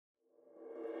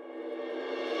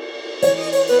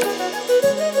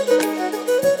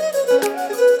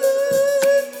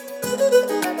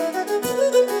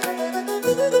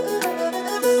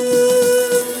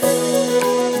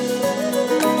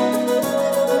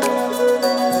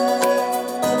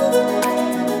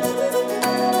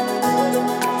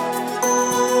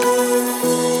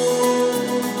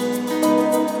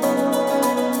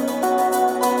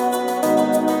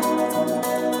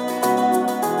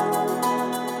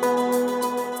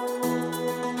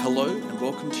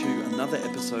welcome to another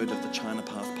episode of the China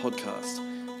Path podcast.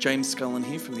 James Scullen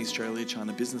here from the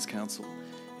Australia-China Business Council.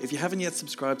 If you haven't yet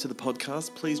subscribed to the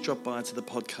podcast, please drop by to the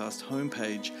podcast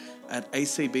homepage at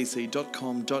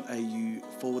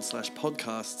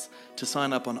acbc.com.au/podcasts to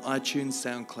sign up on iTunes,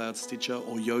 SoundCloud, Stitcher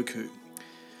or Yoku.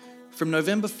 From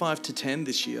November 5 to 10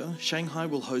 this year, Shanghai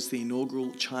will host the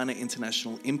inaugural China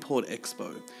International Import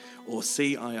Expo, or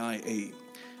CIIE.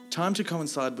 Timed to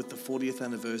coincide with the 40th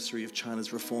anniversary of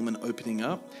China's reform and opening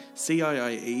up,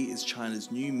 CIIE is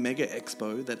China's new mega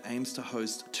expo that aims to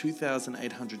host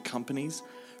 2,800 companies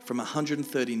from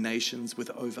 130 nations with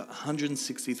over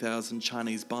 160,000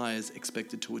 Chinese buyers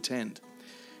expected to attend.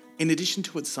 In addition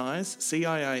to its size,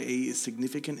 CIIE is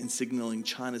significant in signalling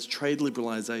China's trade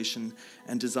liberalisation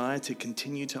and desire to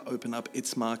continue to open up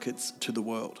its markets to the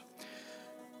world.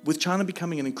 With China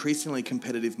becoming an increasingly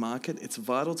competitive market, it's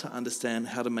vital to understand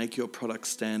how to make your products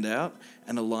stand out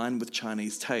and align with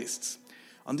Chinese tastes.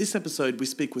 On this episode, we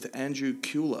speak with Andrew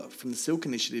Kuiler from the Silk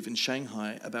Initiative in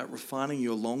Shanghai about refining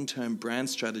your long-term brand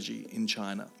strategy in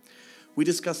China. We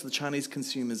discuss the Chinese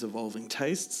consumers' evolving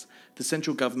tastes, the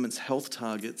central government's health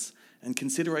targets, and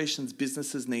considerations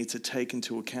businesses need to take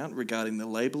into account regarding the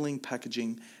labelling,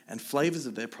 packaging, and flavours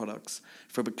of their products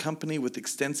from a company with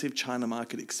extensive China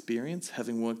market experience,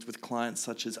 having worked with clients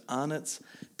such as Arnot,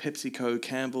 PepsiCo,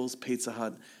 Campbells, Pizza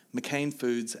Hut, Mccain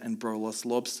Foods, and Brolos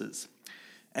Lobsters.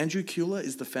 Andrew Kuiler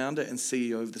is the founder and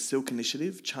CEO of the Silk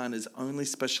Initiative, China's only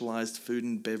specialised food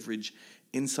and beverage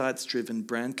insights-driven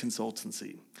brand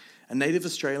consultancy. A native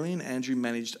Australian, Andrew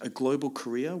managed a global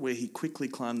career where he quickly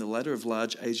climbed the ladder of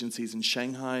large agencies in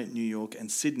Shanghai, New York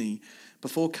and Sydney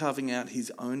before carving out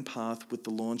his own path with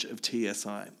the launch of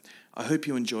TSI. I hope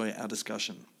you enjoy our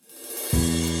discussion.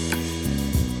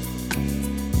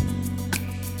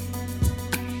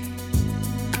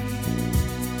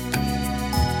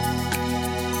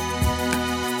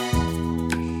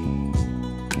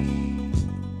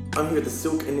 I'm here at the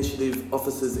Silk Initiative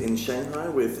offices in Shanghai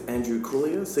with Andrew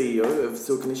Kuiler, CEO of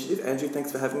Silk Initiative. Andrew,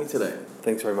 thanks for having me today.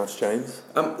 Thanks very much, James.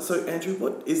 So, Andrew,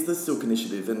 what is the Silk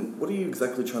Initiative and what are you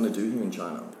exactly trying to do here in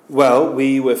China? Well,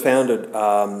 we were founded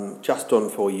just on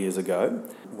 4 years ago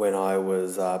when I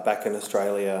was back in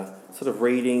Australia sort of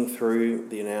reading through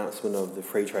the announcement of the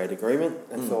free trade agreement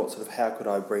and thought sort of how could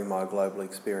I bring my global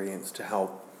experience to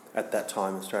help, at that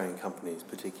time, Australian companies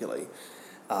particularly,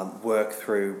 work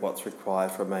through what's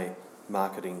required from a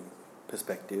marketing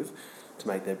perspective to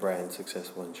make their brand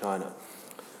successful in China.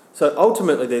 So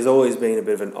ultimately there's always been a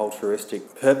bit of an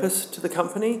altruistic purpose to the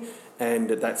company, and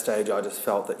at that stage I just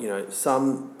felt that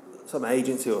some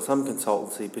agency or some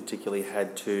consultancy particularly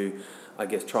had to, I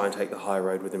guess, try and take the high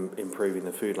road with improving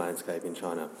the food landscape in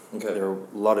China. Okay. There were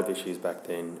a lot of issues back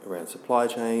then around supply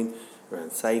chain,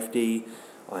 around safety.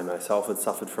 I myself had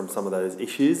suffered from some of those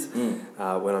issues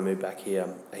when I moved back here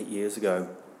 8 years ago.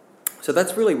 So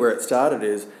that's really where it started,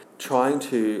 is trying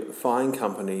to find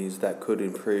companies that could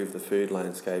improve the food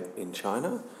landscape in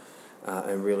China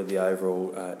and really the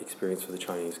overall experience for the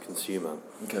Chinese consumer.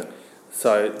 Okay.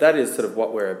 So that is sort of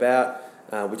what we're about.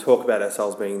 We talk about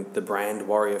ourselves being the brand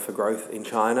warrior for growth in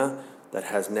China that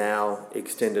has now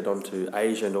extended onto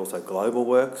Asia and also global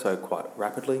work, so quite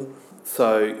rapidly.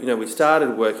 So, we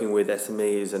started working with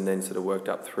SMEs and then sort of worked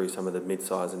up through some of the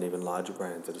mid-size and even larger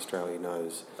brands that Australia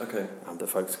knows. Okay. That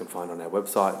folks can find on our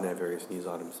website and our various news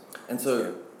items. And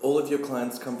so all of your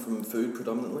clients come from food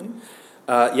predominantly?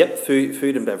 Yep,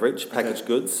 food and beverage, packaged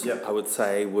goods, Yep. I would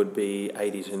say would be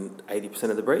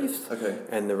 80% of the briefs. Okay.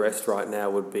 And the rest right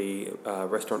now would be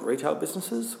restaurant retail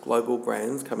businesses, global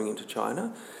brands coming into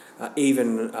China.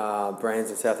 Even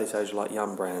brands in Southeast Asia like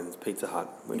Yum Brands, Pizza Hut,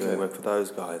 we're doing work for those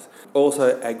guys.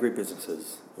 Also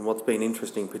agribusinesses. And what's been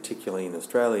interesting, particularly in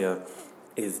Australia,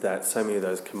 is that so many of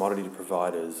those commodity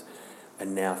providers are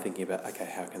now thinking about, okay,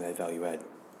 how can they value add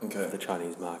the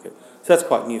Chinese market? So that's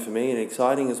quite new for me and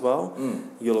exciting as well.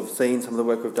 You'll have seen some of the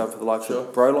work we've done for the likes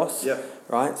of Brolos,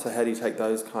 right? So how do you take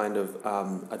those kind of,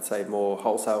 I'd say, more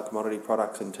wholesale commodity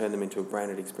products and turn them into a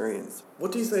branded experience?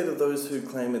 What do you say to those who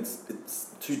claim it's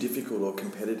too difficult or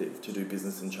competitive to do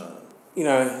business in China?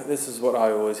 This is what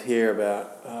I always hear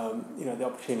about. The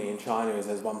opportunity in China is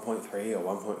there's 1.3 or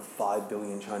 1.5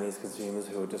 billion Chinese consumers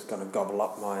who are just going to gobble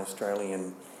up my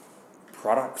Australian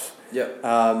products. Yep.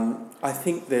 I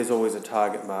think there's always a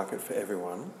target market for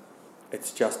everyone.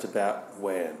 It's just about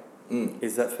where.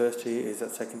 Is that first tier? Is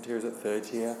that second tier? Is that third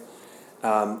tier?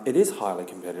 It is highly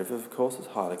competitive. Of course, it's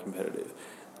highly competitive.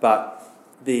 But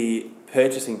the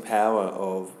purchasing power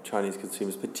of Chinese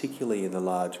consumers, particularly in the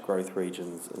large growth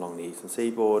regions along the eastern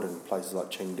seaboard and places like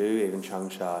Chengdu, even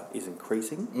Changsha, is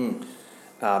increasing.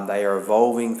 They are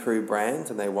evolving through brands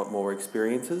and they want more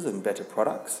experiences and better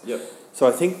products. Yep. So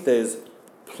I think there's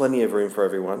plenty of room for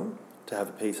everyone to have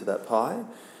a piece of that pie.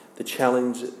 The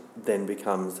challenge then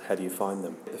becomes, how do you find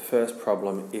them? The first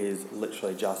problem is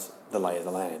literally just the lay of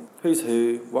the land. Who's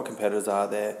who? What competitors are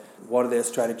there? What are their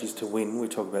strategies to win? We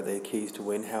talk about their keys to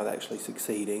win, how they're actually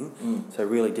succeeding. So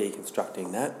really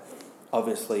deconstructing that.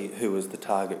 Obviously, who is the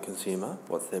target consumer?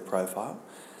 What's their profile?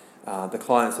 The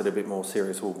clients that are a bit more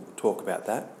serious will talk about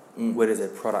that. Where does their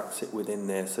product sit within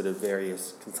their sort of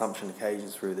various consumption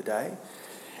occasions through the day?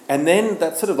 And then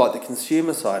that's sort of like the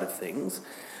consumer side of things.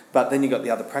 But then you've got the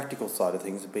other practical side of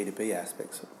things, the B2B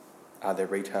aspects. Are there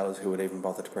retailers who would even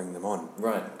bother to bring them on?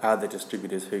 Right. Are there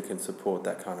distributors who can support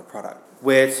that kind of product?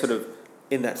 We're sort of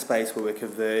in that space where we're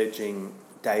converging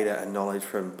data and knowledge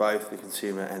from both the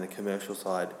consumer and the commercial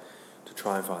side to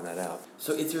try and find that out.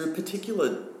 So is there a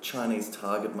particular Chinese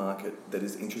target market that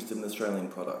is interested in Australian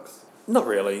products? Not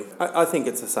really. I think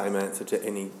it's the same answer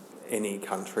to any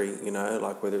country, you know,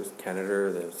 like whether it's Canada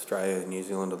or Australia, New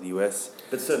Zealand or the US.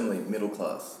 But certainly middle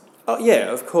class. Oh,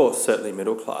 yeah, of course, certainly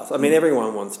middle class. I mean,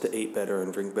 everyone wants to eat better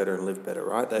and drink better and live better,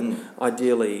 right? That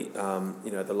ideally,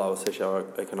 the lower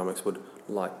socioeconomics would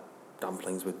like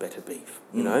dumplings with better beef,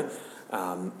 you know,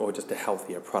 or just a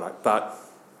healthier product. But,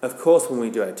 of course, when we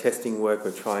do our testing work,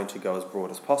 we're trying to go as broad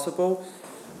as possible.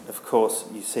 Of course,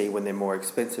 you see when they're more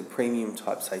expensive, premium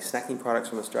type, say, snacking products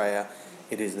from Australia,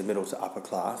 it is the middle to upper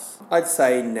class. I'd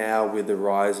say now with the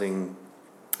rising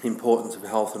importance of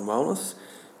health and wellness,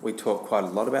 we talk quite a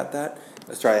lot about that.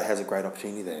 Australia has a great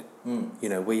opportunity there. You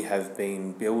know, we have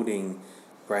been building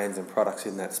brands and products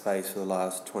in that space for the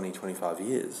last 20, 25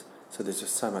 years. So there's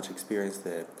just so much experience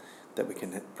there that we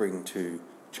can bring to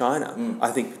China. I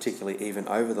think particularly even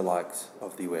over the likes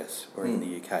of the US or in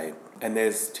the UK. And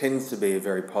tends to be a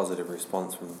very positive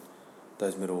response from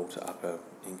those middle to upper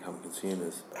income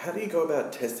consumers. How do you go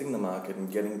about testing the market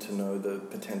and getting to know the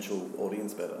potential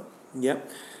audience better? Yep.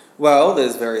 Well,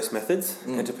 there's various methods.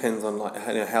 It depends on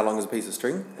how long is a piece of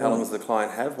string, how long does the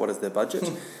client have, what is their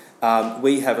budget.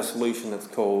 We have a solution that's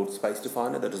called Space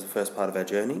Definer. That is the first part of our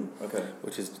journey,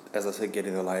 which is, as I said,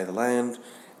 getting the lay of the land.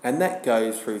 And that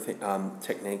goes through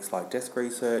techniques like desk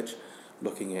research,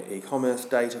 looking at e-commerce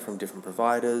data from different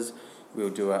providers.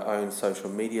 We'll do our own social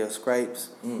media scrapes.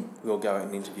 We'll go out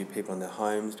and interview people in their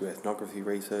homes, do ethnography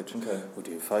research. We'll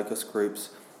do focus groups,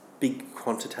 big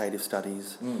quantitative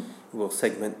studies. We'll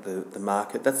segment the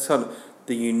market. That's sort of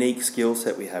the unique skill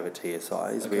set we have at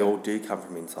TSI is we all do come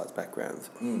from insights backgrounds.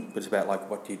 But it's about like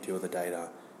what do you do with the data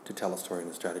to tell a story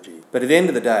and a strategy. But at the end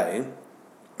of the day,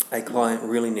 a client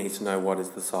really needs to know what is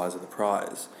the size of the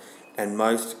prize. And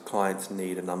most clients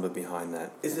need a number behind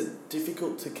that. Is it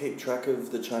difficult to keep track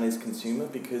of the Chinese consumer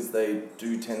because they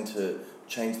do tend to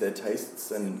change their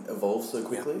tastes and evolve so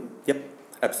quickly? Yep,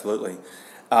 absolutely.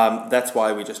 That's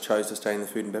why we just chose to stay in the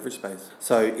food and beverage space.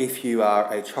 So if you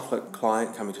are a chocolate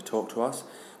client coming to talk to us,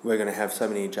 we're going to have so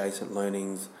many adjacent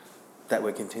learnings that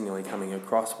we're continually coming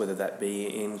across, whether that be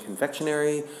in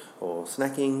confectionery or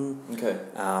snacking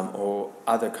or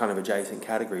other kind of adjacent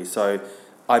categories. So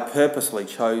I purposely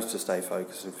chose to stay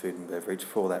focused in food and beverage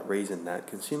for that reason, that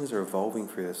consumers are evolving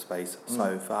through the space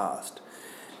so fast.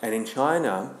 And in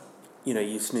China, you know,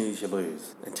 you snooze, you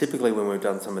lose. And typically when we've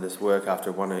done some of this work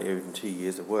after 1 or even 2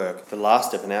 years of work, the last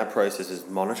step in our process is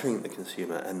monitoring the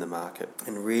consumer and the market.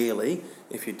 And really,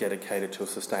 if you're dedicated to a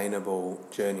sustainable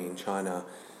journey in China,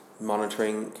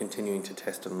 monitoring, continuing to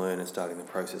test and learn and starting the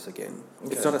process again.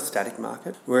 It's not a static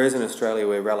market. Whereas in Australia,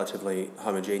 we're relatively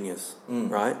homogeneous,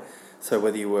 right? So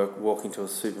whether you walk into a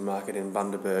supermarket in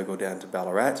Bundaberg or down to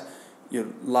Ballarat, you're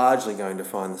largely going to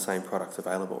find the same products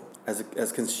available.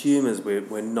 As consumers,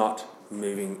 we're not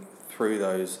moving through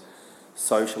those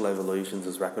social evolutions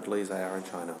as rapidly as they are in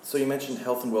China. So you mentioned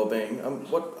health and well-being.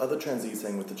 What other trends are you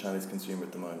seeing with the Chinese consumer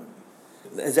at the moment?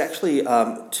 There's actually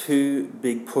two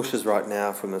big pushes right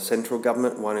now from the central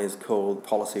government. One is called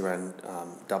policy around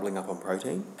doubling up on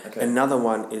protein. Another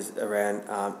one is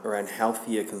around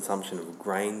healthier consumption of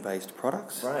grain-based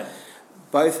products. Right.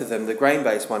 Both of them, the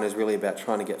grain-based one is really about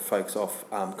trying to get folks off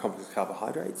complex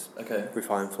carbohydrates,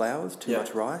 refined flours, too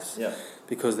much rice,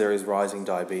 because there is rising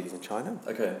diabetes in China.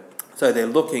 So they're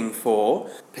looking for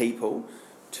people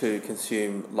to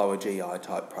consume lower GI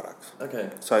type products.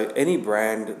 So any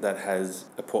brand that has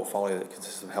a portfolio that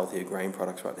consists of healthier grain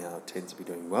products right now tends to be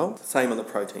doing well. Same on the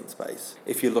protein space.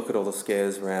 If you look at all the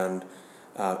scares around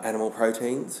animal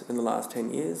proteins in the last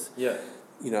 10 years,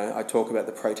 you know, I talk about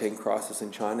the protein crisis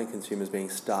in China, consumers being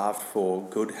starved for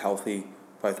good, healthy,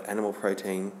 both animal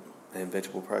protein and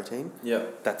vegetable protein.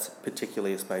 That's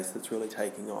particularly a space that's really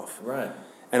taking off.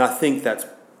 And I think that's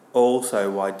Also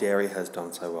why dairy has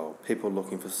done so well. People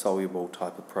looking for soluble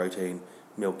type of protein,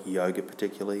 milk, yogurt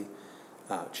particularly.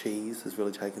 Cheese has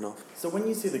really taken off. So when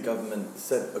you see the government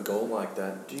set a goal like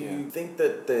that, do you think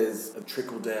that there's a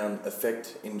trickle-down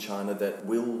effect in China that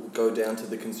will go down to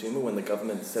the consumer when the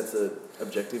government sets an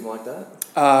objective like that?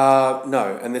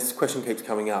 No, and this question keeps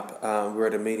coming up. We were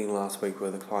at a meeting last week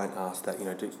where the client asked that,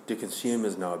 do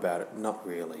consumers know about it? Not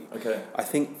really. Okay. I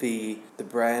think the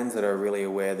brands that are really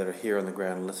aware, that are here on the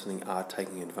ground listening, are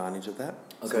taking advantage of that.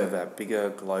 Okay. Some of our bigger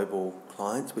global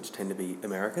clients, which tend to be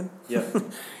American, yeah,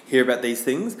 hear about these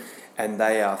things, and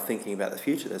they are thinking about the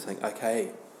future. They're saying,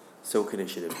 okay, Silk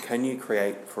Initiative, can you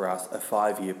create for us a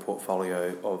 5-year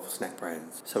portfolio of snack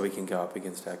brands so we can go up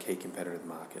against our key competitor in the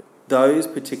market? Those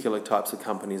particular types of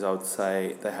companies, I would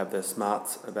say, they have their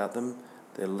smarts about them.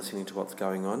 They're listening to what's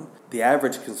going on. The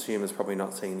average consumer is probably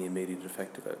not seeing the immediate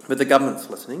effect of it. But the government's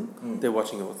listening. They're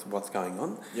watching what's going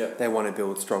on. Yeah. They want to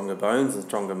build stronger bones and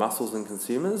stronger muscles in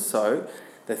consumers, so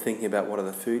they're thinking about what are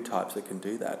the food types that can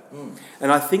do that.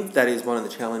 And I think that is one of the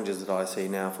challenges that I see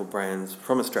now for brands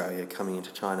from Australia coming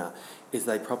into China, is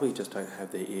they probably just don't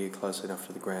have their ear close enough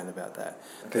to the ground about that.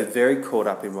 Okay. They're very caught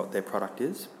up in what their product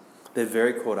is. They're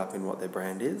very caught up in what their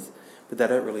brand is, but they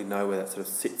don't really know where that sort of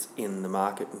sits in the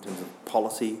market in terms of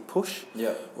policy push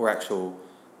or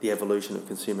the evolution of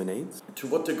consumer needs. To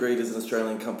what degree does an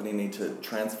Australian company need to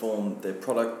transform their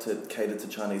product to cater to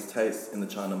Chinese tastes in the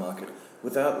China market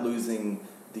without losing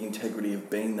the integrity of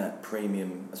being that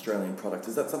premium Australian product?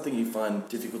 Is that something you find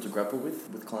difficult to grapple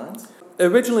with clients?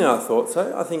 Originally I thought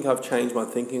so. I think I've changed my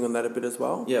thinking on that a bit as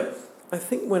well. Yeah. I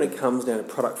think when it comes down to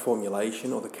product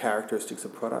formulation or the characteristics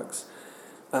of products,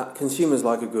 consumers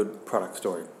like a good product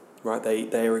story, right?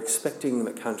 They are expecting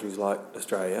that countries like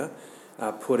Australia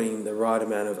are putting the right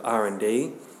amount of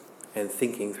R&D and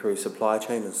thinking through supply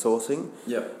chain and sourcing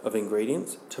of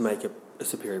ingredients to make a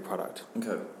superior product.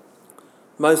 Okay.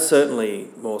 Most certainly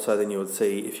more so than you would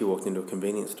see if you walked into a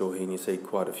convenience store here and you see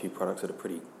quite a few products that are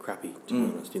pretty crappy, to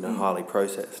be honest, highly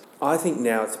processed. I think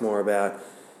now it's more about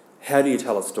how do you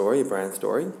tell a story, a brand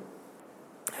story?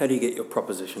 How do you get your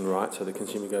proposition right so the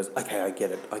consumer goes, okay, I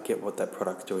get it. I get what that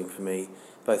product's doing for me,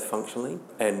 both functionally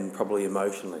and probably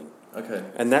emotionally. Okay.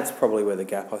 And that's probably where the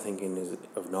gap, I think, is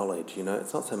of knowledge.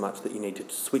 It's not so much that you need to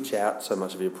switch out so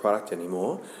much of your product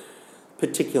anymore,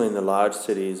 particularly in the large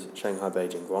cities, Shanghai,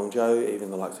 Beijing, Guangzhou, even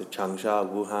the likes of Changsha,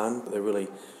 Wuhan. They're really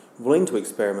willing to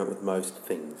experiment with most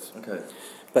things. Okay.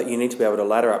 But you need to be able to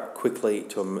ladder up quickly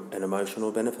to an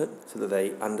emotional benefit so that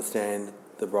they understand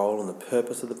the role and the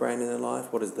purpose of the brand in their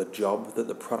life. What is the job that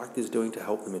the product is doing to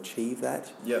help them achieve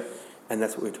that? Yep. And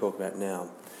that's what we talk about now.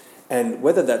 And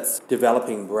whether that's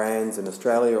developing brands in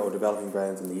Australia or developing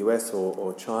brands in the US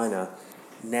or China,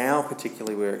 now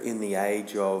particularly we're in the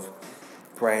age of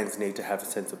brands need to have a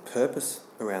sense of purpose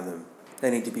around them. They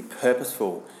need to be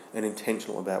purposeful and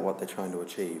intentional about what they're trying to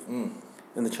achieve.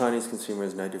 And the Chinese consumer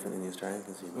is no different than the Australian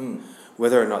consumer.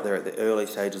 Whether or not they're at the early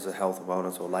stages of health or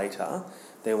wellness or later,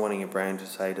 they're wanting a brand to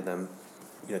say to them,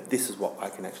 this is what I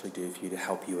can actually do for you to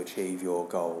help you achieve your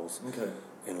goals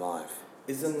in life.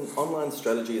 Is an online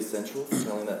strategy essential for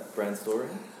telling that brand story?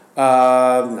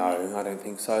 No, I don't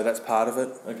think so. That's part of it.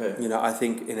 Okay. I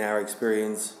think in our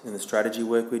experience in the strategy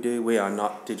work we do, we are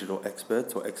not digital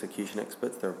experts or execution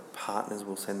experts. There are partners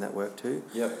we'll send that work to.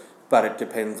 Yep. But it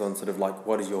depends on sort of like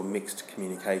what is your mixed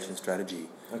communication strategy.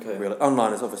 Okay. Really,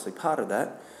 online is obviously part of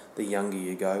that. The younger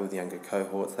you go with the younger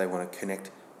cohorts, they want to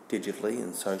connect digitally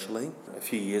and socially. A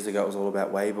few years ago it was all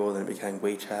about Weibo, then it became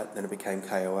WeChat, then it became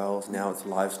KOLs, now it's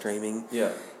live streaming.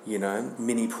 Yeah.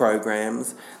 Mini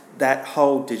programs. That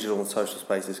whole digital and social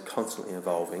space is constantly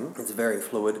evolving. It's very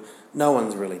fluid. No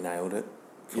one's really nailed it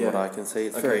from what I can see.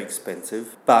 It's very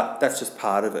expensive, but that's just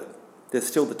part of it. There's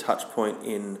still the touch point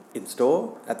in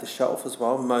store, at the shelf as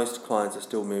well. Most clients are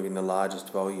still moving the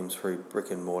largest volumes through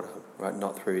brick and mortar, right?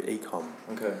 Not through e-com.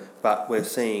 Okay. But we're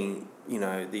seeing,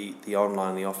 the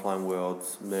online, the offline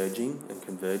worlds merging and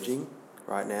converging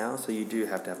right now. So you do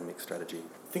have to have a mixed strategy.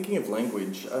 Thinking of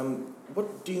language,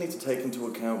 what do you need to take into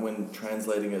account when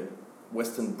translating a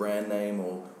Western brand name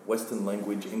or Western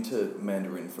language into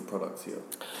Mandarin for products here?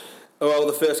 Well,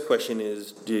 the first question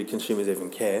is, do consumers even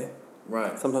care?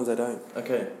 Right. Sometimes they don't.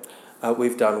 Okay.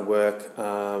 We've done work,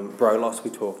 Brolos we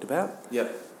talked about.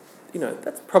 Yep.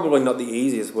 That's probably not the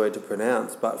easiest word to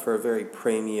pronounce, but for a very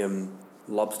premium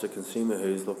lobster consumer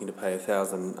who's looking to pay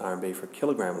 1,000 RMB for a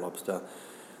kilogram lobster,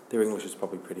 their English is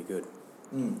probably pretty good.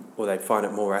 Or they'd find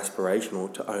it more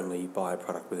aspirational to only buy a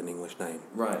product with an English name.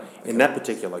 Right. Okay. In that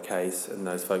particular case, and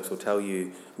those folks will tell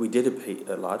you, we did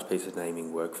a large piece of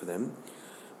naming work for them,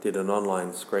 did an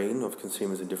online screen of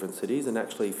consumers in different cities and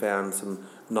actually found some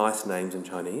nice names in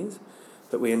Chinese,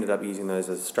 but we ended up using those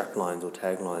as straplines or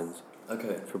taglines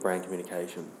for brand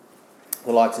communication.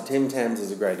 The likes of Tim Tams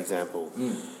is a great example.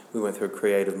 We went through a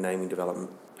creative naming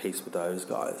development piece with those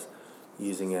guys,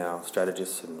 using our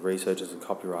strategists and researchers and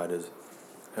copywriters,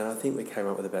 and I think we came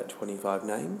up with about 25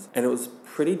 names, and it was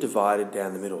pretty divided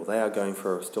down the middle. They are going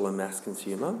for still a mass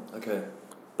consumer. Okay.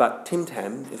 But Tim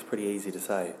Tam is pretty easy to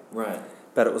say. Right.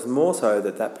 But it was more so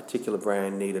that particular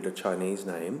brand needed a Chinese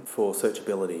name for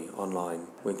searchability online.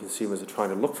 When consumers are trying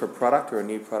to look for a product or a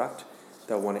new product,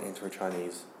 they'll want to enter a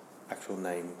Chinese actual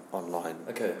name online.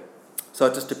 Okay. So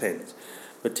it just depends.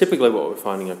 But typically what we're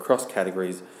finding across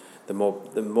categories, the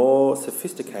more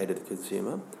sophisticated the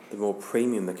consumer, the more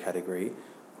premium the category,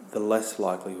 the less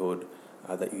likelihood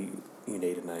that you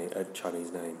need a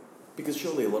Chinese name. Because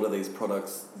surely a lot of these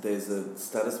products, there's a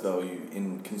status value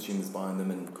in consumers buying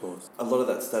them, and of course, a lot of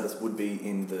that status would be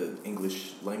in the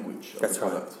English language of That's the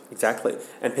product. Right, exactly.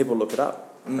 And people look it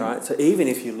up, right? So even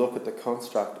if you look at the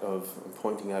construct of, I'm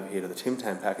pointing over here to the Tim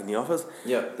Tam pack in the office,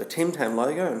 the Tim Tam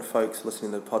logo, and folks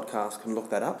listening to the podcast can look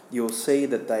that up, you'll see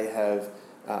that they have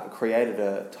created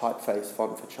a typeface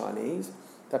font for Chinese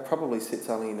that probably sits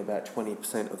only in about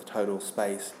 20% of the total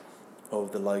space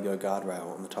of the logo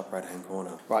guardrail on the top right-hand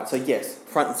corner. Right, so yes,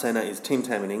 front and centre is Tim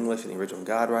Tam in English in the original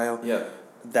guardrail. Yeah.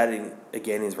 That,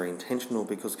 again, is very intentional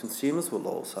because consumers will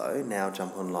also now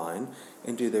jump online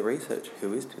and do their research.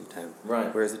 Who is Tim Tam?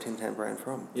 Right. Where is the Tim Tam brand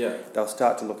from? Yeah. They'll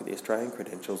start to look at the Australian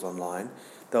credentials online.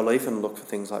 They'll even look for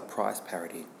things like price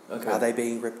parity. Okay. Are they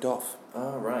being ripped off?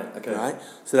 Oh, right. Okay. Right?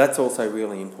 So that's also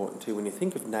really important too. When you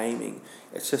think of naming,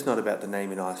 it's just not about the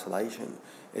name in isolation.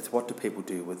 It's what do people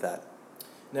do with that.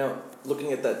 Now,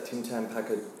 looking at that Tim Tam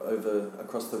packet over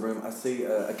across the room, I see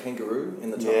a kangaroo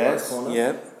in the top Yes, right corner.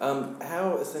 Yeah.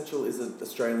 How essential is it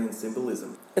Australian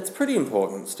symbolism? It's pretty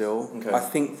important still. Okay. I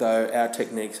think, though, our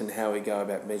techniques and how we go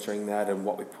about measuring that and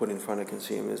what we put in front of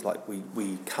consumers, like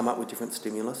we come up with different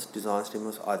design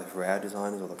stimulus, either for our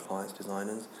designers or the client's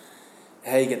designers.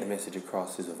 How you get the message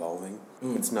across is evolving.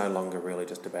 It's no longer really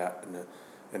just about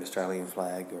an Australian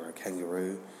flag or a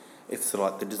kangaroo. It's sort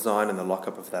of like the design and the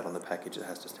lock-up of that on the package that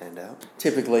has to stand out.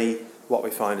 Typically, what we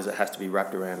find is it has to be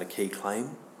wrapped around a key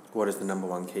claim. What is the number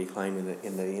one key claim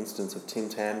in the instance of Tim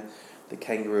Tam? The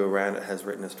kangaroo around it has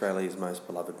written Australia's most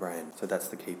beloved brand. So that's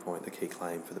the key point, the key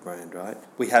claim for the brand, right?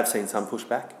 We have seen some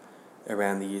pushback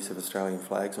around the use of Australian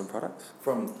flags on products.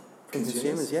 From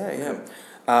consumers? Yeah.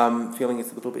 Feeling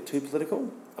it's a little bit too political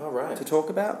to talk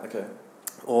about. Okay.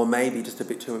 Or maybe just a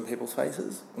bit too in people's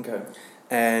faces. Okay.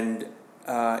 And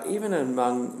even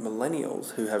among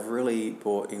millennials who have really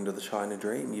bought into the China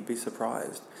dream, you'd be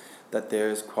surprised that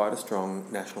there's quite a strong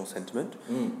national sentiment.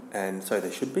 And so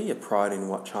there should be a pride in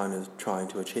what China's trying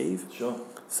to achieve. Sure.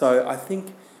 So I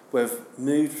think we've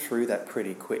moved through that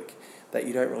pretty quick, that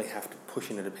you don't really have to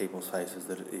push into people's faces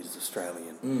that it is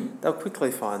Australian. They'll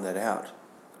quickly find that out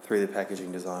through the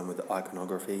packaging design with the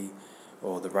iconography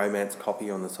or the romance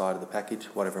copy on the side of the package,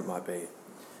 whatever it might be.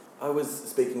 I was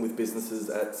speaking with businesses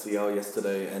at CL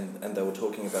yesterday, and they were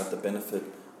talking about the benefit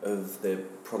of their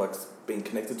products being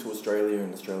connected to Australia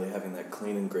and Australia having that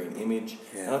clean and green image.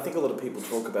 Yeah. And I think a lot of people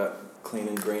talk about clean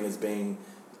and green as being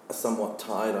a somewhat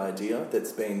tired idea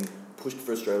that's been pushed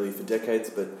for Australia for decades,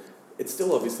 but it's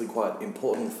still obviously quite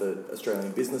important for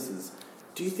Australian businesses.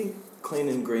 Do you think clean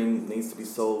and green needs to be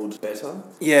sold better?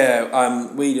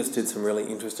 Yeah, we just did some really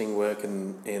interesting work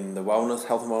in the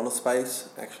health and wellness space,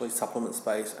 actually supplement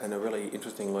space, and a really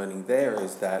interesting learning there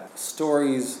is that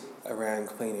stories around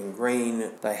clean and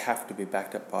green, they have to be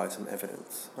backed up by some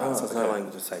evidence. Right? So it's no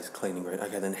longer just say it's clean and green.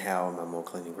 Okay, then how am I more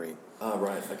clean and green?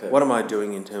 Right, okay. What am I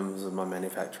doing in terms of my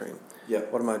manufacturing? Yeah.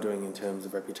 What am I doing in terms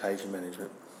of reputation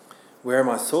management? Where am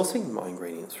I sourcing my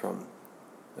ingredients from?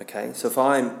 Okay, so if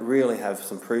I really have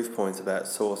some proof points about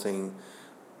sourcing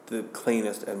the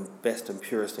cleanest and best and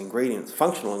purest ingredients,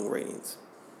 functional ingredients,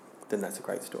 then that's a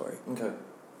great story. Okay.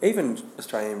 Even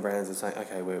Australian brands are saying,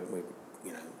 okay, we're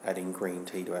adding green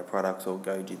tea to our products or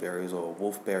goji berries or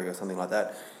wolfberry or something like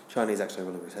that. Chinese are actually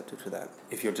really receptive to that.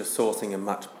 If you're just sourcing a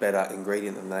much better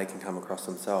ingredient than they can come across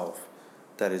themselves,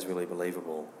 that is really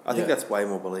believable. I think that's way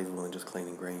more believable than just clean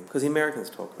and green. Because the Americans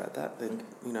talk about that.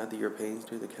 The Europeans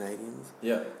do, the Canadians.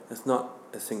 Yeah. It's not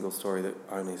a single story that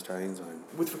only Australians own.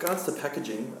 With regards to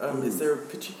packaging, is there a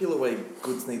particular way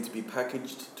goods need to be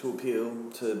packaged to appeal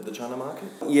to the China market?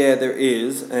 Yeah, there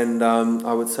is. And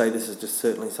I would say this is just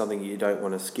certainly something you don't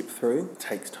want to skip through. It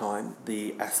takes time.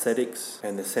 The aesthetics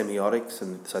and the semiotics,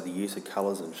 and so the use of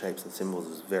colours and shapes and symbols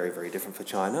is very, very different for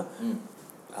China.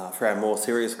 For our more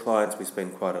serious clients, we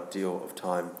spend quite a deal of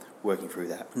time working through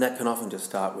that. And that can often just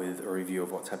start with a review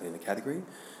of what's happening in the category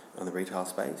on the retail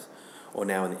space, or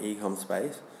now in the e-com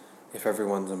space. If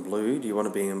everyone's in blue, do you want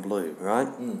to be in blue, right?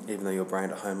 Even though your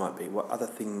brand at home might be. What other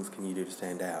things can you do to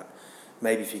stand out?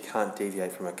 Maybe if you can't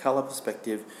deviate from a colour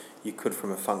perspective, you could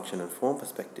from a function and form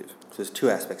perspective. So there's two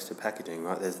aspects to packaging,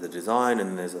 right? There's the design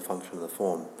and there's the function and the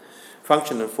form.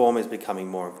 Function and form is becoming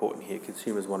more important here.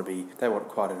 Consumers want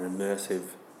quite an immersive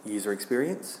user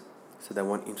experience. So they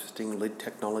want interesting lid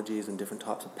technologies and different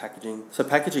types of packaging. So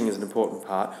packaging is an important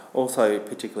part, also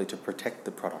particularly to protect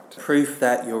the product. Proof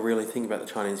that you're really thinking about the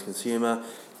Chinese consumer.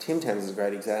 Tim Tams is a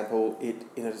great example.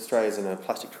 Australia is in a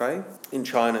plastic tray. In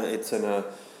China,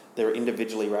 they're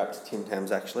individually wrapped Tim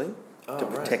Tams actually to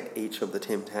protect each of the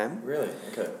Tim Tam. Really?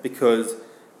 Okay. Because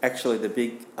actually the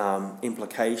big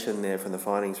implication there from the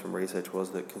findings from research was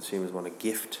that consumers want to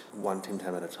gift one Tim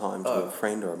Tam at a time to a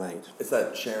friend or a mate. It's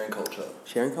that sharing culture.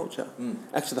 Sharing culture.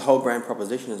 Actually, the whole brand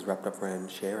proposition is wrapped up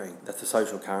around sharing. That's a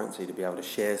social currency, to be able to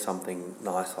share something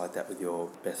nice like that with your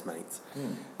best mates.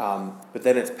 But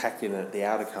then it's packed in the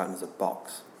outer carton as a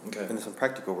box. Okay. And there's some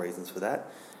practical reasons for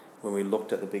that. When we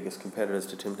looked at the biggest competitors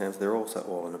to Tim Tams, they're also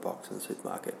all in a box in the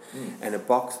supermarket. And a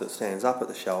box that stands up at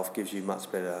the shelf gives you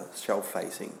much better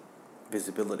shelf-facing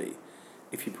visibility.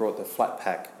 If you brought the flat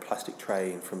pack plastic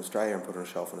tray in from Australia and put it on a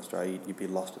shelf in Australia, you'd be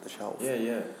lost at the shelf.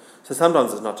 Yeah. So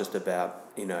sometimes it's not just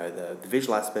about the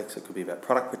visual aspects. It could be about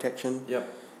product protection.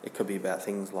 Yep. It could be about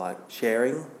things like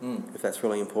sharing. If that's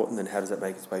really important, then how does that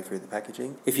make its way through the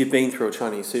packaging? If you've been through a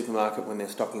Chinese supermarket when they're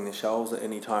stocking the shelves at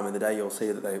any time of the day, you'll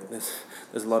see that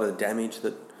there's a lot of damage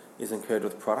that is incurred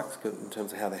with products in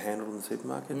terms of how they're handled in the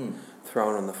supermarket,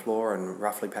 thrown on the floor and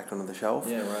roughly packed onto the shelf.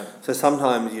 Yeah, right. So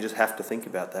sometimes you just have to think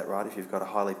about that, right? If you've got a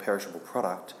highly perishable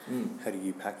product, how do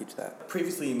you package that?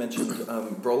 Previously you mentioned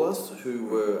Brolos, who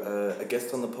were a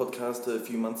guest on the podcast a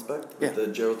few months back with the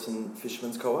Geraldton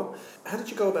Fishermen's Co-op. How did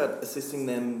you go about assisting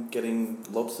them getting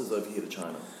lobsters over here to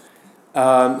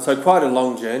China? So quite a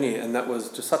long journey, and that was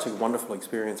just such a wonderful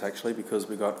experience actually, because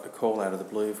we got a call out of the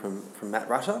blue from Matt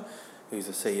Rutter, who's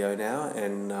the CEO now,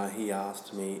 and he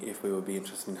asked me if we would be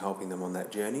interested in helping them on that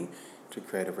journey to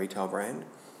create a retail brand.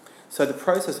 So the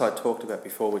process I talked about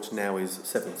before, which now is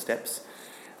 7 steps,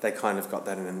 they kind of got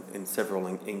that in several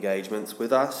engagements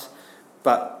with us,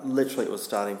 but literally it was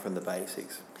starting from the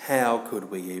basics. How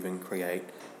could we even create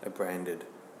a branded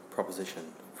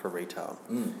proposition for retail?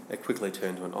 It quickly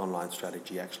turned to an online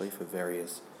strategy actually for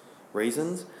various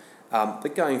reasons.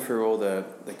 But going through all the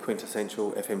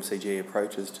quintessential FMCG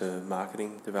approaches to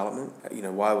marketing development,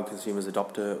 why would consumers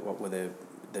adopt it? What were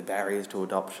their barriers to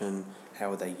adoption? How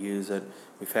would they use it?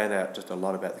 We found out just a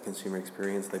lot about the consumer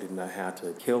experience. They didn't know how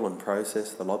to kill and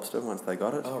process the lobster once they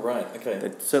got it. Oh, right, okay.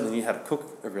 They certainly knew how to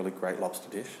cook a really great lobster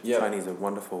dish. Yep. Chinese are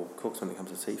wonderful cooks when it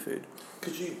comes to seafood.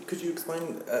 Could you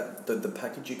explain the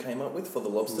package you came up with for the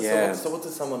lobster? Yeah. So what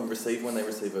does someone receive when they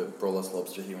receive a Brolos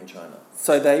lobster here in China?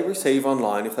 So they receive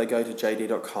online, if they go to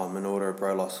jd.com and order a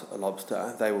Brolos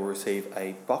lobster, they will receive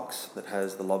a box that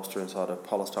has the lobster inside a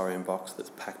polystyrene box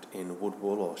that's packed in wood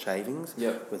wool or shavings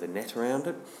with a net around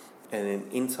it. And then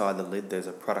inside the lid there's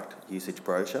a product usage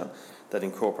brochure that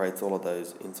incorporates all of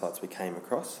those insights we came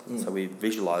across. So we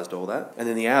visualised all that. And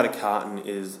then the outer carton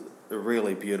is a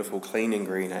really beautiful, clean and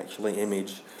green actually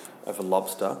image of a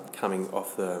lobster coming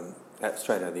off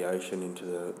straight out of the ocean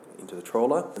into the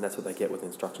trawler, and that's what they get with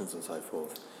instructions and so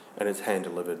forth. And it's hand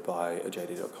delivered by a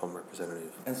JD.com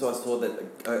representative. And so I saw that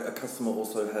a customer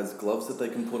also has gloves that they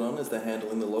can put on as they're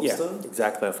handling the lobster? Yeah,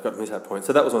 exactly. I forgot to miss that point.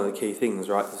 So that was one of the key things,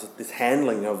 right? This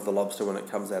handling of the lobster when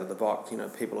it comes out of the box.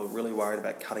 People are really worried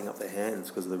about cutting up their hands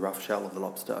because of the rough shell of the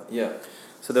lobster. Yeah.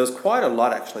 So there was quite a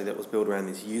lot actually that was built around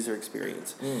this user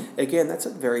experience. Again, that's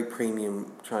a very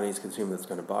premium Chinese consumer that's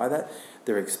going to buy that.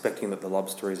 They're expecting that the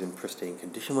lobster is in pristine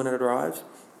condition when it arrives,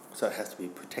 so it has to be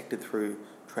protected through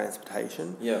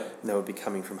transportation. Yeah. And they would be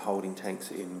coming from holding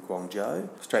tanks in Guangzhou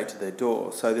straight to their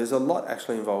door. So there's a lot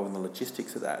actually involved in the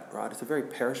logistics of that, right? It's a very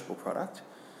perishable product.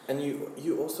 And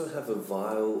you also have a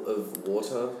vial of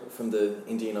water from the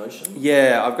Indian Ocean?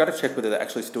 Yeah, I've got to check whether they're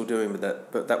actually still doing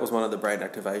that, but that was one of the brand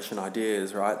activation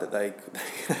ideas, right? That they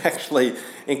actually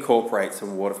incorporate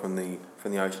some water from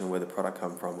the ocean where the product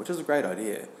come from, which is a great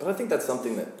idea. But I think that's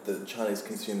something that the Chinese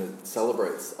consumer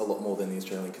celebrates a lot more than the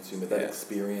Australian consumer, that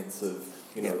experience of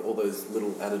all those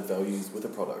little added values with a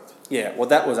product. Yeah, well,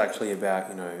 that was actually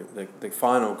about, the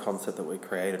final concept that we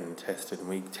created and tested, and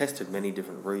we tested many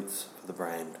different routes for the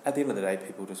brand. At the end of the day,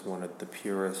 people just wanted the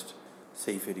purest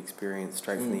seafood experience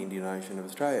straight from the Indian Ocean of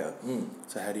Australia.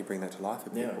 So how do you bring that to life for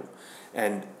people?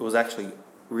 And it was actually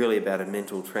really about a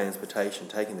mental transportation,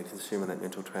 taking the consumer on that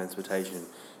mental transportation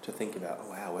to think about, oh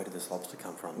wow, where did this lobster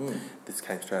come from? This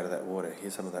came straight out of that water.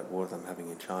 Here's some of that water that I'm having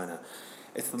in China.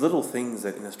 It's the little things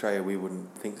that in Australia we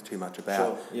wouldn't think too much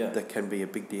about that can be a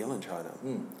big deal in China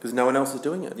because no one else is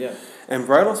doing it. Yeah. And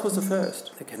Brolos was the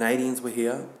first. The Canadians were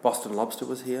here. Boston Lobster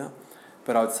was here.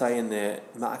 But I'd say in their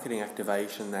marketing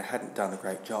activation, they hadn't done a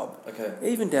great job. Okay.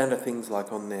 Even down to things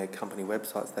like on their company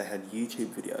websites, they had YouTube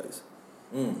videos.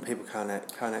 People can't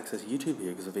access YouTube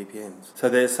here because of VPNs. So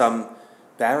there's some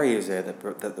barriers there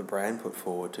that the brand put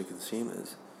forward to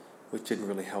consumers, which didn't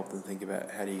really help them think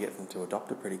about how do you get them to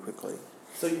adopt it pretty quickly.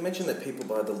 So you mentioned that people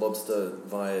buy the lobster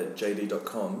via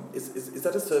JD.com. Is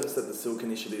that a service that the Silk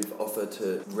Initiative offer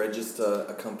to register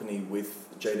a company with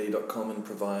JD.com and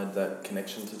provide that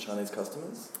connection to Chinese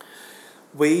customers?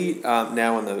 We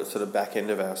now on the sort of back end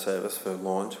of our service for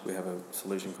launch, we have a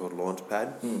solution called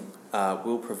Launchpad.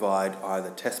 We'll provide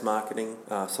either test marketing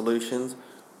solutions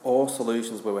or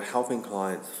solutions where we're helping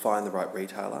clients find the right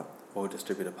retailer or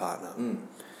distributor partner.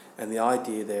 And the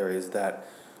idea there is that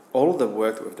all of the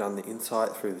work that we've done, the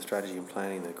insight through the strategy and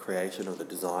planning, the creation of the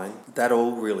design, that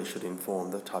all really should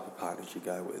inform the type of partners you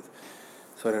go with.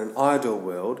 So in an ideal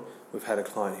world, we've had a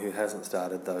client who hasn't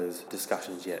started those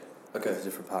discussions yet. Okay. With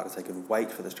different partners, they can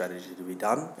wait for the strategy to be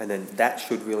done, and then that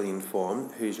should really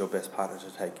inform who's your best partner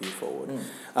to take you forward.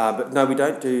 But no, we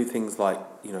don't do things like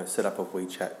set up of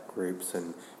WeChat groups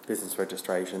and business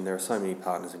registration. There are so many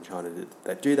partners in China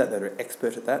that do that are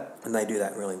expert at that, and they do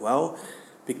that really well.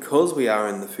 Because we are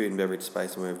in the food and beverage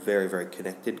space and we're very, very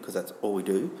connected because that's all we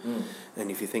do. And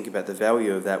if you think about the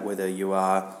value of that, whether you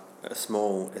are a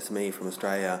small SME from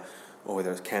Australia or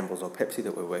whether it's Campbells or Pepsi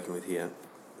that we're working with here,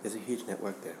 there's a huge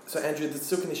network there. So Andrew, the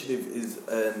Silk Initiative is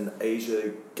an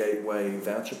Asia Gateway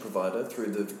voucher provider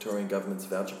through the Victorian Government's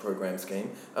voucher program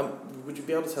scheme. Would you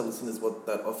be able to tell listeners what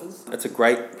that offers? It's a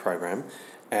great program,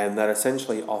 and that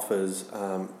essentially offers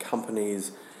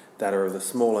companies that are of the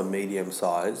small and medium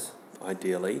size,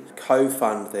 ideally,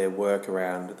 co-fund their work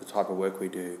around the type of work we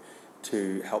do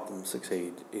to help them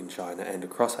succeed in China and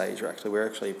across Asia. Actually, we're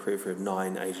actually approved for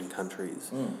 9 Asian countries,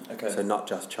 so not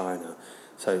just China.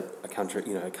 So a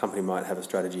company might have a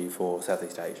strategy for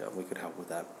Southeast Asia. We could help with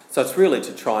that. So it's really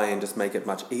to try and just make it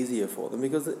much easier for them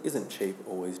because it isn't cheap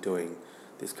always doing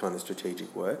this kind of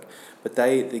strategic work. But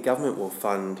the government will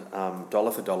fund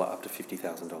dollar for dollar up to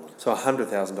 $50,000. So a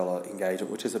 $100,000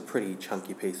 engagement, which is a pretty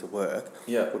chunky piece of work,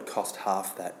 would cost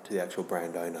half that to the actual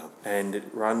brand owner. And it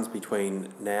runs between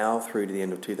now through to the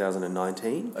end of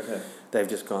 2019. Okay. They've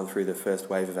just gone through the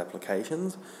first wave of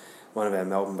applications. One of our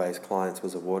Melbourne-based clients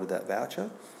was awarded that voucher.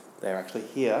 They're actually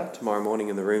here tomorrow morning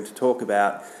in the room to talk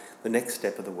about the next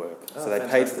step of the work. So they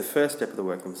paid for the first step of the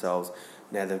work themselves.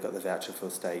 Now they've got the voucher for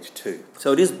stage 2.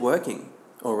 So it is working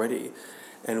already.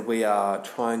 And we are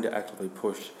trying to actively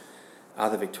push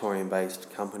other Victorian-based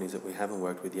companies that we haven't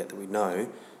worked with yet that we know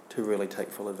to really take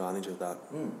full advantage of that.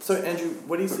 So Andrew,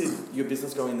 where do you see your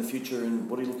business going in the future and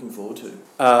what are you looking forward to?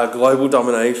 Global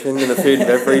domination in the food and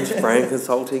beverage brand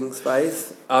consulting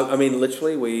space.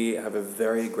 Literally we have a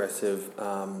very aggressive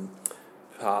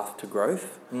path to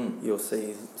growth. You'll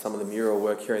see some of the mural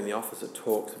work here in the office. It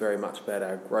talks very much about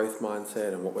our growth mindset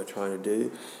and what we're trying to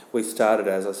do. We started,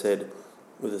 as I said,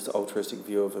 with this altruistic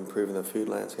view of improving the food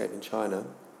landscape in China.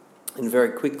 And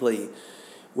very quickly,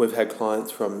 we've had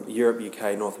clients from Europe,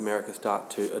 UK, North America start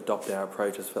to adopt our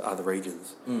approaches for other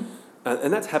regions.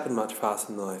 And that's happened much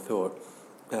faster than I thought.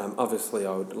 Obviously,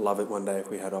 I would love it one day if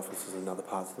we had offices in other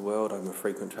parts of the world. I'm a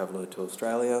frequent traveller to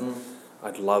Australia.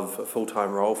 I'd love a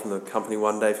full-time role from the company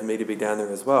one day for me to be down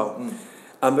there as well.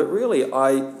 But really,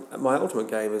 my ultimate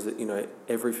game is that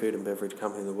every food and beverage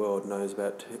company in the world knows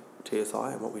about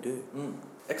TSI and what we do.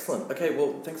 Excellent. Okay,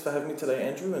 well, thanks for having me today,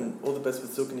 Andrew, and all the best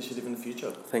with Silk Initiative in the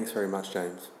future. Thanks very much,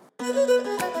 James.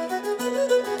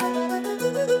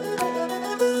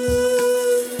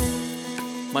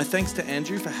 My thanks to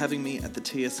Andrew for having me at the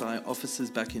TSI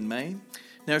offices back in May.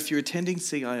 Now, if you're attending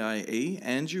CIIE,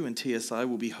 Andrew and TSI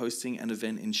will be hosting an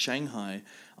event in Shanghai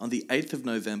on the 8th of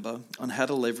November on how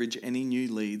to leverage any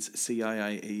new leads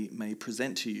CIIE may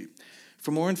present to you. For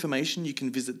more information, you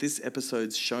can visit this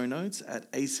episode's show notes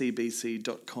at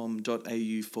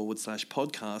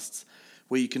acbc.com.au/podcasts,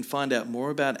 where you can find out more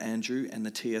about Andrew and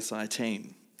the TSI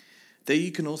team. There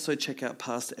you can also check out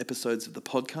past episodes of the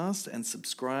podcast and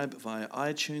subscribe via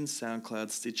iTunes, SoundCloud,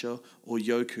 Stitcher, or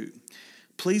Yoku.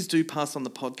 Please do pass on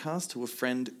the podcast to a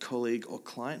friend, colleague, or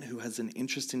client who has an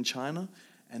interest in China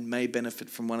and may benefit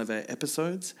from one of our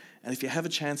episodes. And if you have a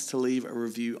chance to leave a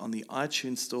review on the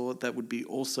iTunes store, that would be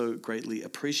also greatly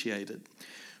appreciated.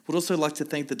 We'd also like to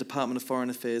thank the Department of Foreign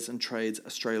Affairs and Trade's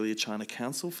Australia-China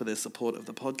Council for their support of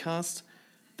the podcast.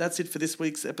 That's it for this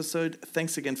week's episode.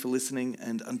 Thanks again for listening,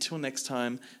 and until next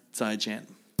time, 再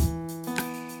见.